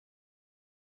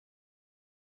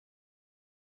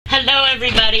Hello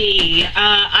everybody.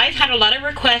 I've had a lot of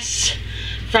requests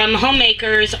from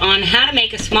homemakers on how to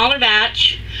make a smaller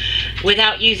batch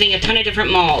without using a ton of different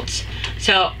molds.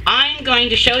 So I'm going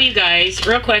to show you guys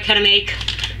real quick how to make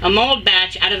a mold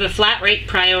batch out of a flat rate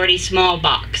priority small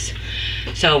box.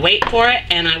 So wait for it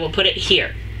and I will put it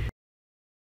here.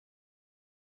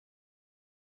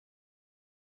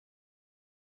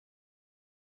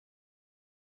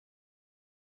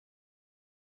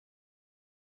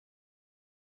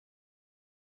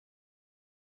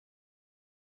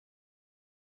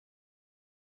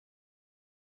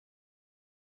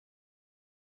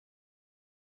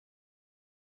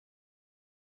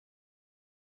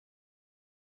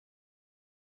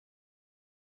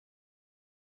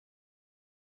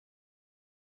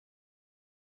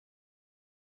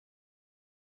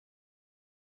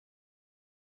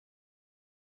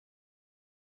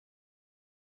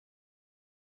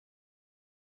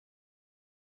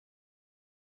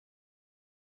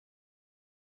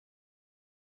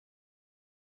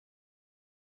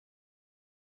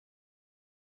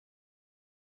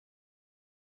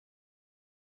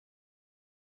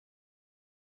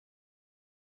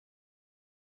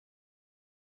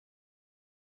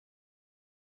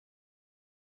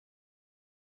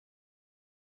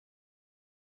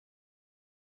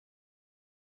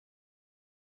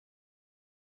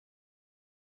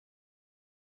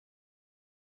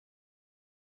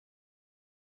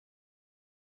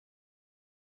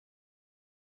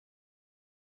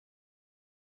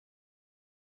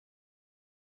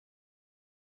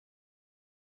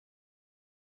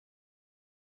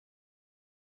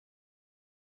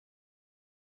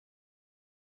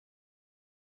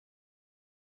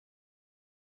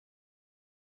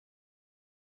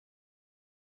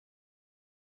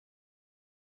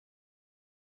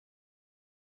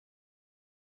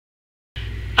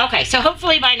 Okay, so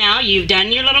hopefully by now you've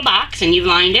done your little box and you've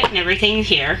lined it and everything's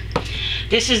here.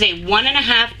 This is a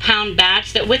 1.5 pound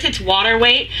batch that with its water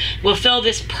weight will fill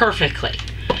this perfectly.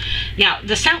 Now,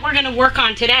 the scent we're going to work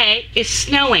on today is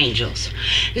Snow Angels.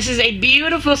 This is a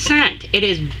beautiful scent. It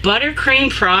is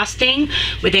buttercream frosting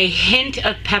with a hint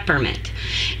of peppermint.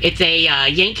 It's a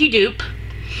Yankee dupe.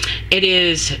 It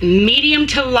is medium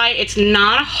to light. It's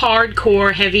not a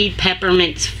hardcore heavy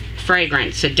peppermint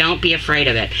fragrance, so don't be afraid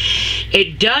of it.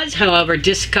 It does, however,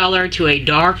 discolor to a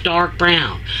dark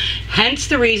brown. Hence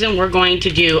the reason we're going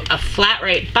to do a flat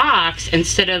rate box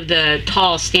instead of the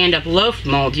tall stand-up loaf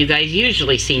mold you guys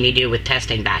usually see me do with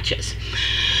testing batches.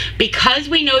 Because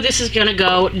we know this is going to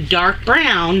go dark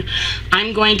brown,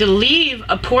 I'm going to leave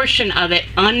a portion of it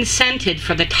unscented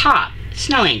for the top.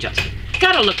 Snow Angels.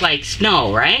 Gotta look like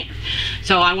snow, right?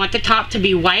 So I want the top to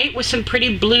be white with some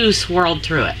pretty blue swirled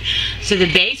through it. So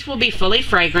the base will be fully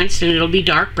fragranced and it'll be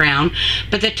dark brown,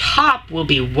 but the top will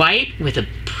be white with a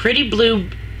pretty blue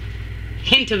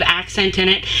hint of accent in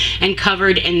it and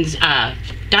covered in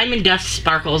diamond dust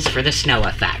sparkles for the snow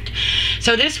effect.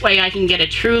 So this way I can get a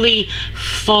truly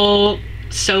full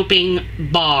soaping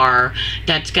bar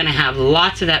that's gonna have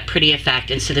lots of that pretty effect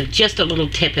instead of just a little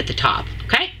tip at the top,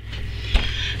 okay?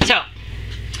 So,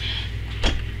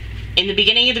 in the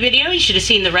beginning of the video, you should have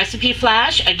seen the recipe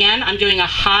flash. Again, I'm doing a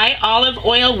high olive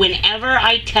oil whenever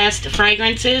I test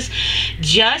fragrances,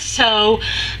 just so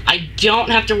I don't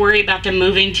have to worry about them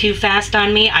moving too fast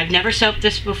on me. I've never soaped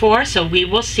this before, so we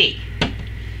will see.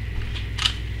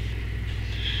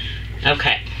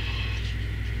 Okay.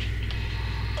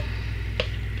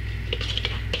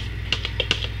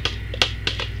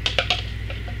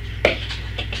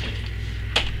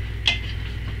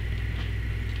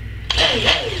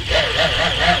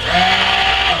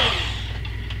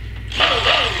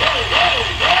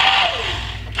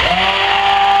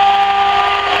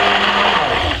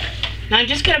 Now I'm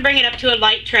just going to bring it up to a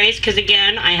light trace because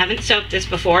again I haven't soaked this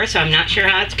before, so I'm not sure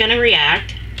how it's going to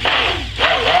react.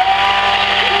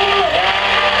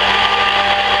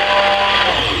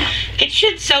 It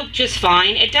should soak just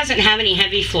fine. It doesn't have any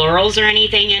heavy florals or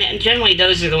anything in it, and generally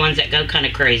those are the ones that go kind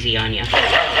of crazy on you.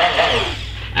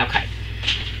 Okay.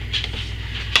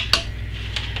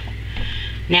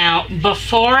 Now,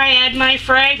 before I add my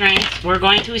fragrance, we're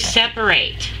going to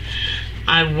separate.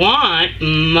 I want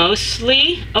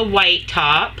mostly a white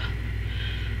top,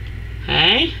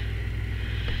 okay,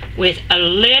 with a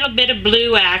little bit of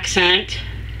blue accent.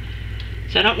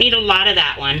 So I don't need a lot of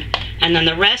that one. And then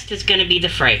the rest is going to be the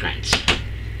fragrance.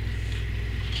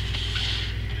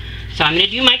 So I'm going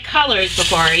to do my colors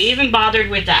before I even bothered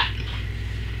with that.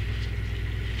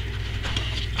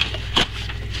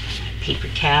 Paper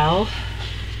towel.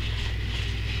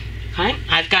 Okay,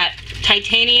 I've got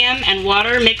titanium and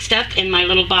water mixed up in my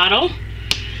little bottle.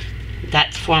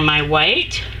 That's for my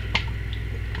white.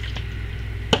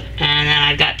 And then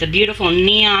I've got the beautiful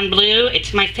neon blue.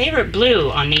 It's my favorite blue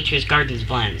on Nature's Gardens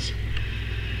blends.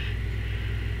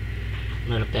 A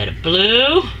little bit of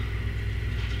blue.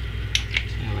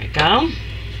 There we go.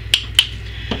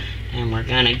 And we're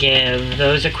going to give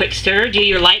those a quick stir. Do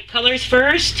your light colors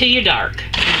first to your dark.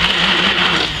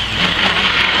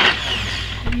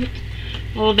 A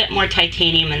little bit more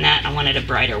titanium in that. I wanted a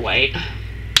brighter white.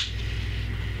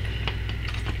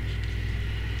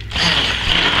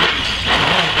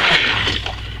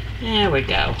 There we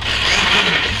go.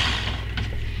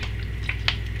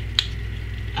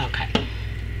 Okay.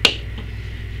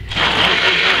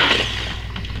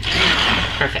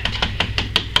 Perfect.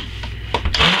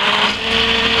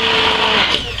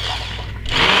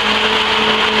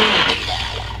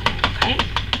 Okay.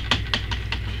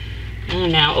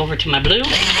 And now over to my blue.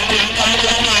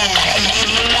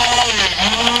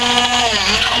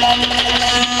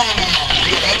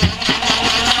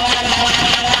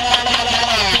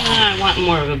 I want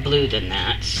more of a blue than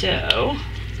that, so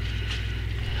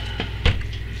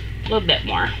a little bit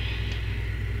more.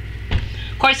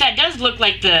 Of course, that does look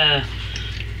like the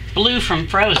blue from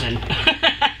Frozen.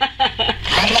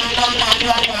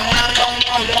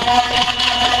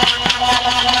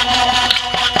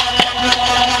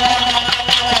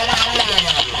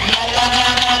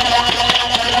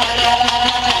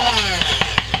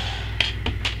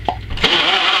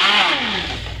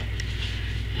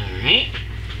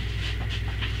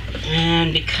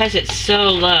 And because it's so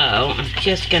low, I'm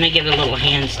just going to give it a little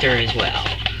hand stir as well.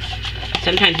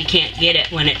 Sometimes you can't get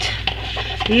it when it's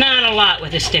not a lot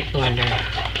with a stick blender.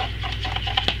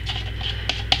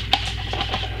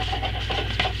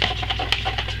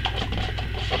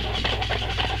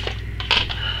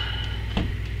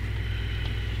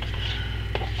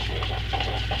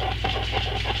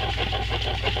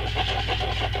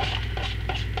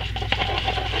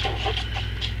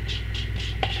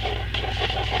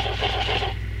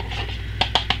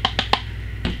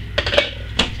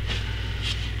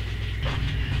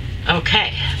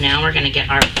 Okay, now we're going to get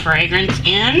our fragrance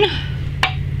in.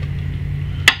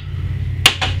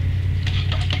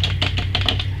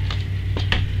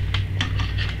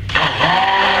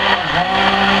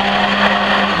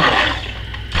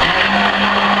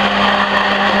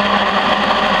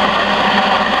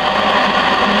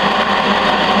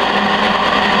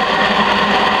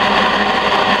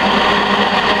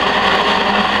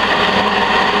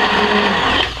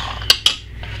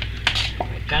 There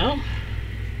we go.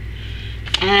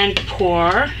 And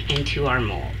pour into our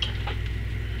mold.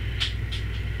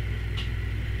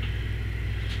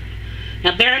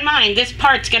 Now bear in mind, this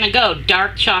part's going to go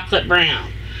dark chocolate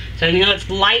brown. So you know it's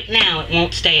light now, it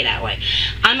won't stay that way.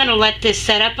 I'm going to let this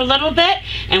set up a little bit,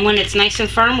 and when it's nice and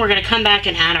firm, we're going to come back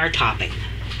and add our topping.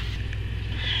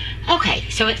 Okay,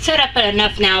 so it's set up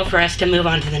enough now for us to move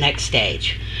on to the next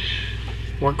stage.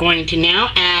 We're going to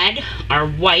now add our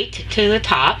white to the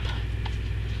top.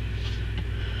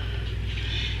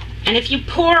 And if you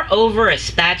pour over a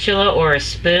spatula or a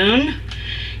spoon,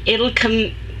 it'll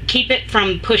keep it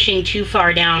from pushing too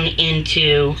far down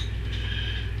into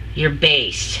your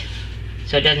base,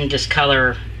 so it doesn't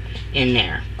discolor in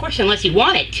there. Of course, unless you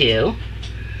want it to.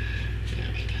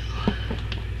 There we go.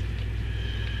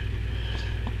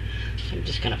 So I'm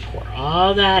just going to pour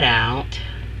all that out.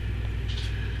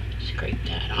 Scrape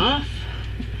that off.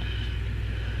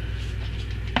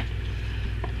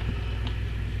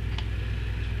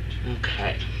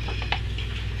 Okay.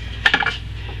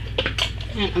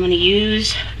 And I'm going to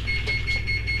use,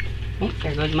 oh,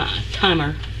 there goes my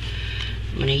timer.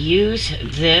 I'm going to use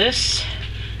this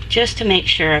just to make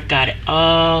sure I've got it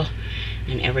all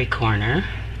in every corner.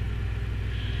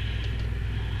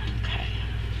 Okay.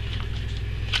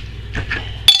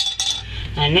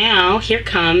 And now here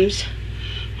comes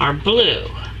our blue.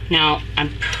 Now I'm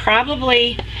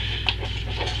probably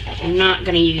not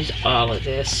going to use all of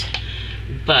this,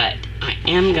 but I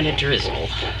am going to drizzle.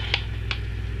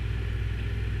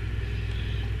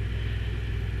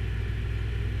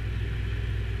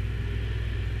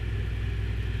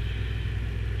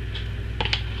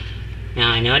 Now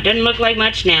I know it doesn't look like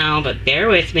much now, but bear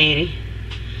with me.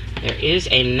 There is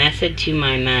a method to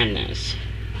my madness.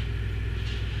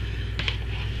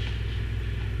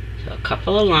 So a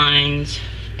couple of lines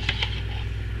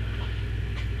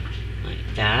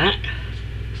like that.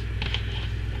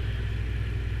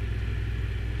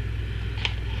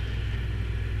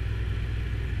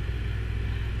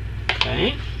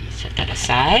 Okay, set that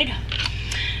aside.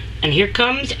 And here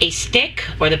comes a stick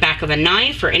or the back of a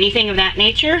knife or anything of that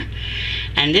nature.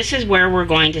 And this is where we're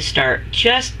going to start,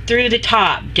 just through the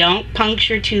top. Don't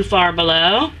puncture too far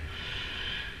below.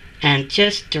 And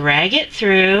just drag it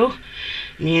through.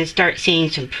 And you start seeing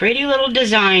some pretty little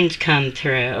designs come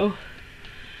through.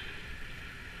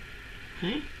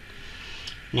 Okay.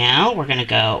 Now we're going to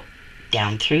go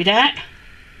down through that,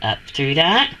 up through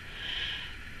that,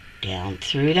 down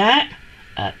through that,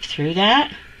 up through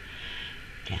that,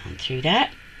 down through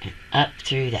that, and up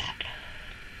through that.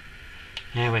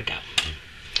 There we go.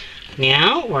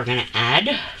 Now we're going to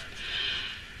add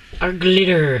our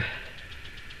glitter.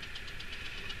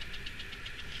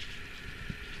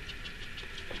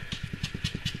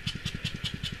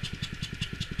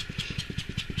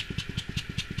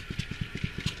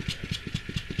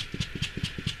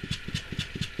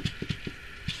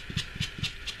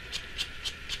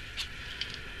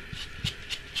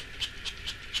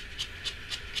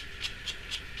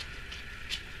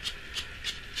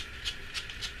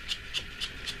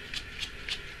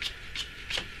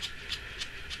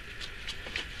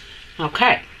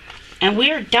 Okay, and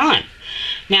we are done.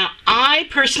 Now, I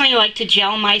personally like to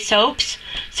gel my soaps,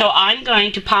 so I'm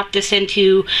going to pop this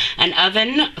into an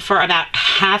oven for about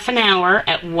half an hour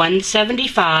at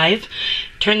 175.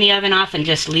 Turn the oven off and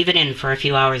just leave it in for a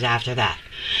few hours after that.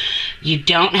 You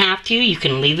don't have to. You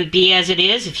can leave it be as it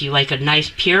is if you like a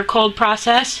nice pure cold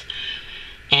process.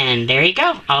 And there you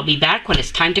go. I'll be back when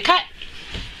it's time to cut.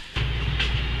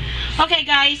 Okay,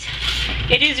 guys,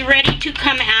 it is ready to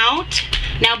come out.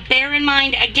 Now bear in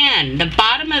mind, again, the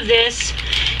bottom of this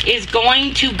is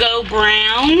going to go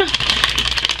brown,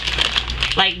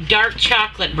 like dark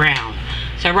chocolate brown.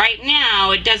 So right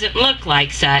now it doesn't look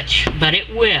like such, but it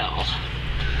will.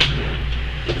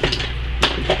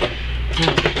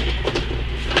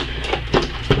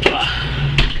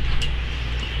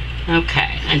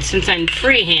 Okay, and since I'm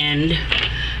freehand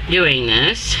doing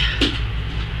this,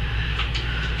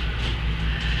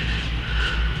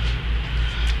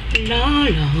 la la.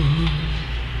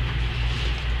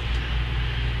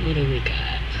 What do we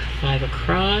got? 5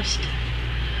 across.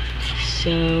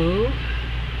 So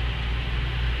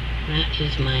that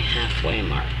is my halfway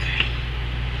mark.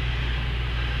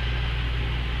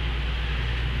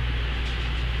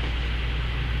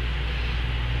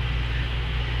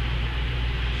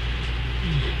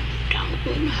 Down.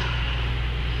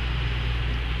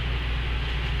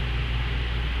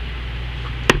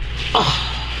 Oh.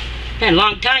 Been a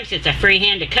long time since I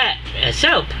freehand to cut a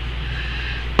soap.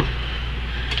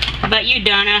 How about you,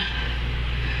 Donna?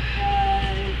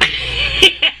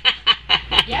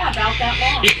 Yeah, about that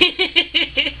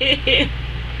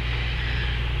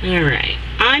long. Alright,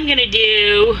 I'm going to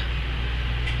do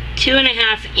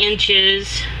 2.5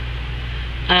 inches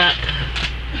up.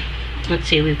 Let's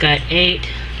see, we've got 8,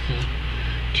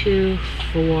 2,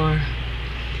 4.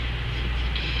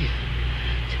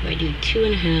 So if I do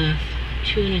 2.5,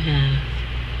 2.5.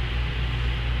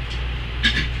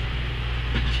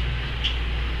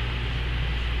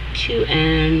 2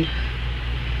 and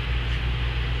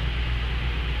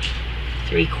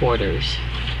 3/4.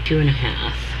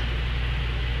 2.5.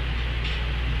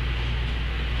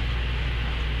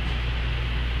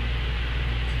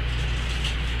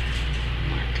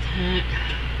 Mark that.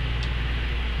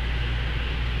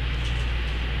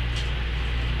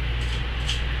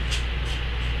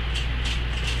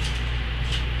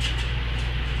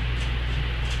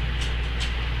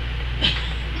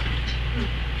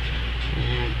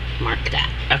 Mark that.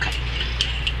 Okay.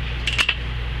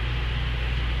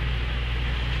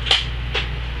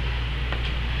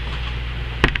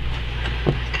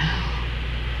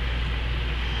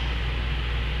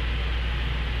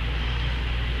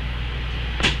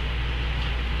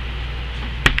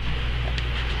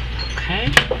 Okay.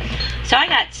 So I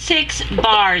got 6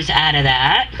 bars out of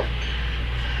that.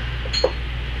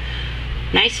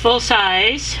 Nice full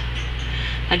size.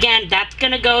 Again, that's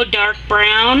gonna go dark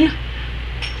brown.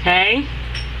 Okay,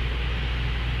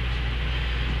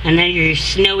 and then your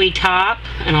snowy top,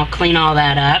 and I'll clean all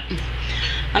that up.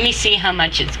 Let me see how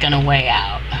much it's gonna weigh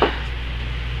out.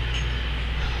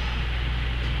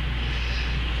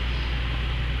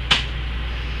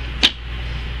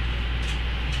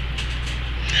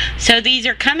 So these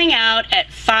are coming out at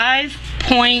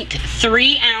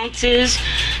 5.3 ounces.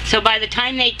 So by the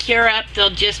time they cure up,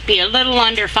 they'll just be a little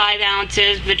under 5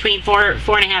 ounces, between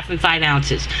 4.5 and 5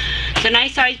 ounces. It's a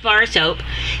nice size bar of soap.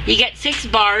 You get 6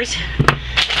 bars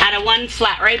out of 1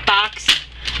 flat rate box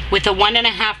with a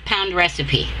 1.5 pound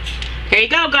recipe. There you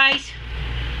go, guys.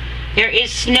 There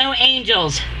is Snow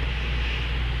Angels.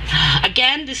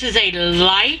 Again, this is a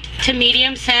light to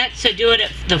medium scent, so do it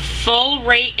at the full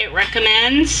rate it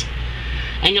recommends,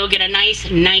 and you'll get a nice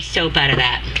soap out of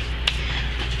that.